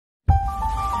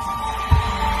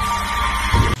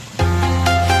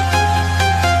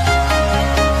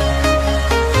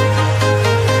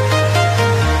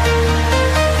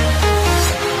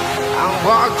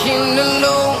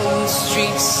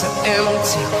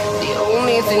The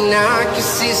only thing I can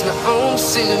see is my own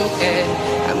silhouette.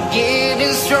 I'm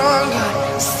getting stronger,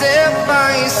 step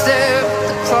by step.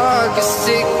 The clock is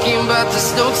ticking, but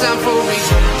there's no time for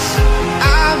regrets.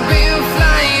 I've been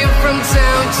flying from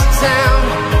town to town,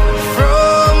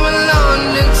 from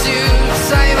London to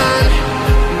Taiwan.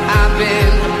 I've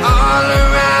been all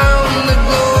around the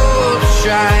globe,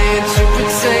 trying to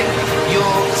protect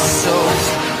your soul.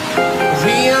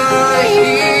 We are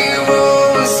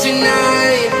heroes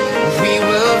tonight. We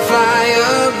will fly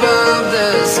above the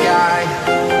sky.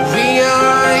 We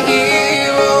are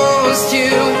heroes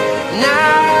tonight.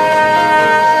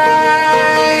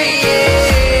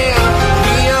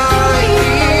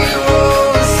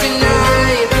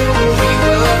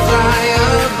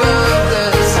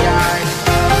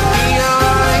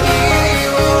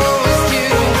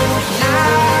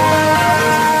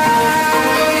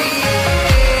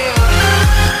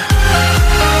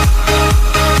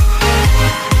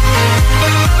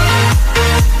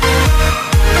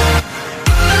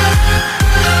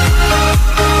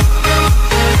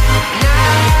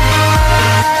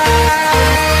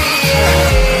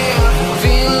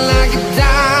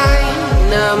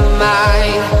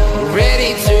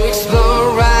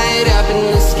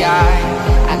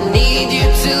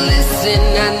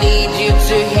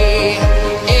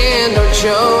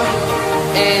 Show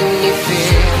any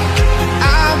fear.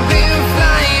 I've been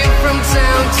flying from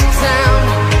town to town,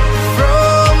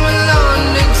 from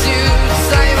London to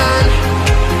Taiwan.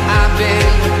 I've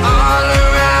been all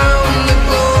around the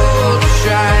globe,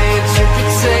 trying to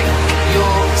protect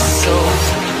your soul.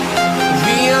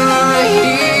 We are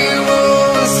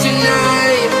heroes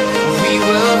tonight. We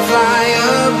will fly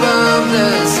above the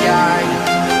sky.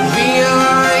 We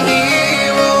are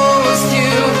heroes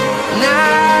tonight.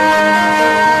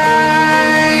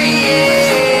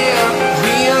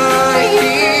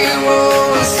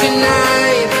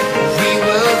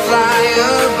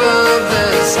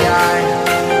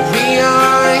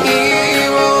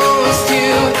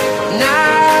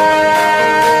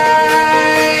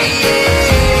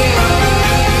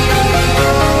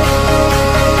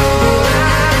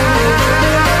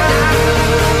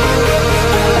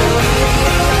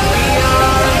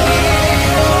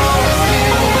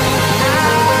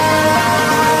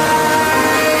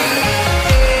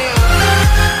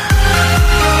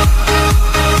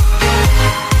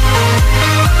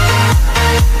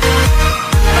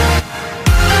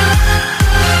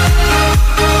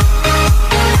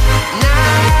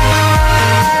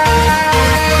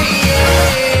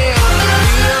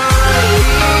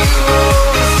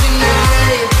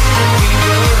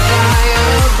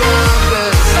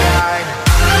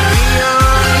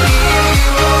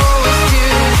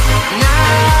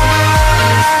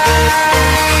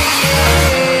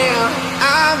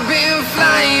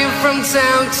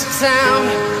 Town to town,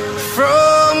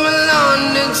 from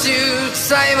London to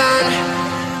Taiwan.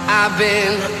 I've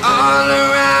been all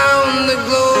around the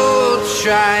globe,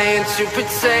 trying to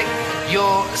protect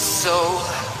your soul.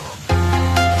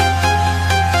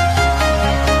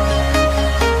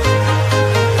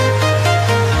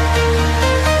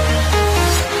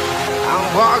 I'm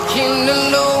walking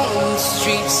alone, the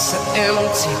streets are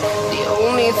empty. The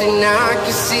only thing I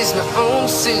can see is my own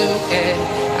silhouette.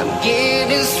 I'm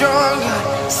getting stronger,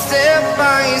 step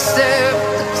by step.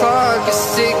 The clock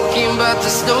is ticking, but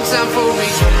there's no time for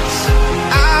regrets.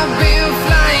 I've been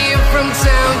flying from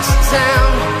town to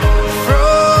town,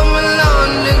 from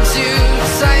London to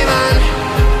Taiwan.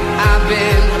 I've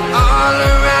been all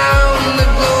around the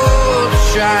globe,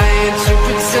 trying to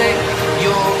protect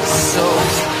your soul.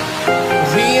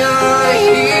 We are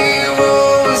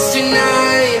heroes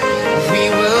tonight. We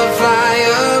will fly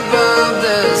above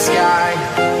the sky.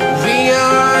 We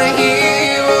are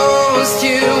heroes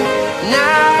tonight.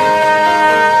 Now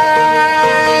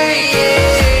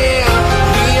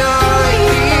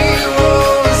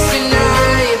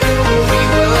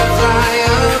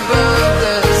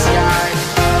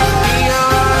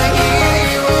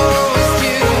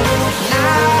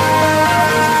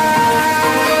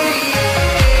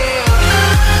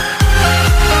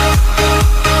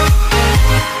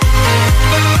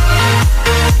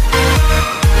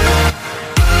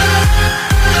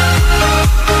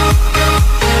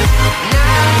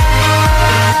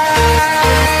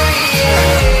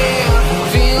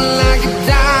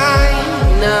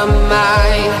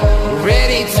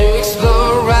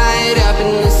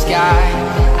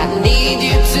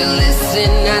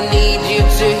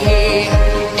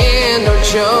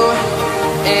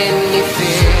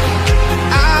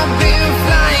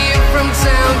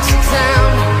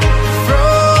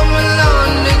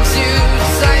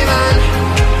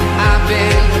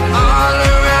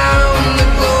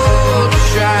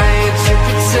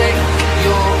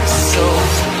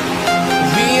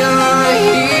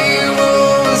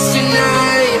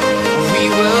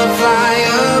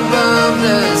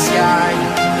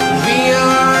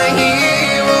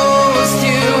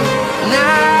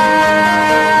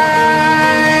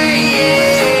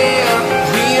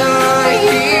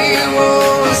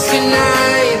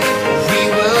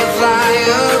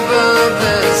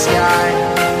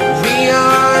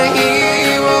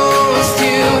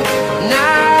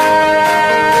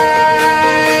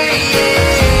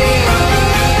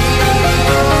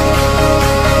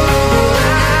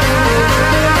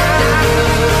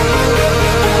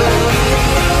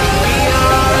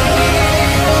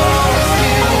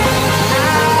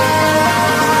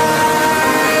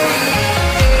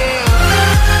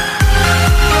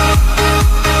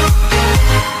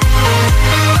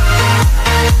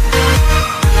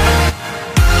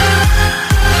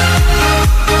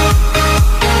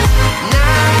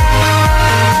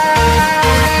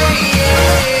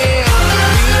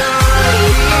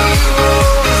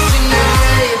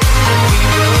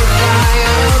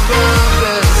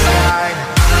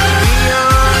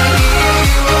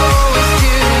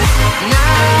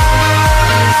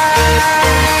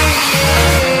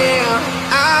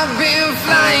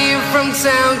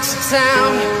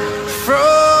town,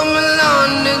 from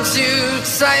London to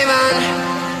Taiwan.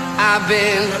 I've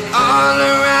been all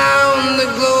around the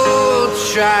globe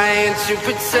trying to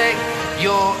protect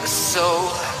your soul.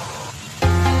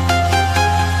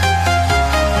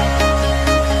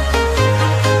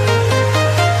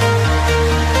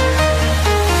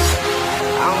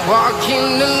 I'm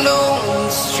walking alone, the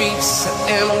streets are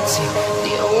empty.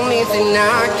 The only thing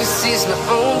I can see is my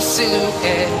own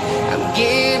silhouette. I'm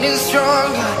getting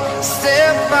stronger,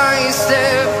 step by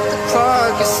step. The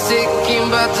clock is ticking,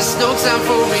 but there's no time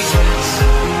for regrets.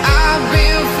 I've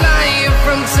been flying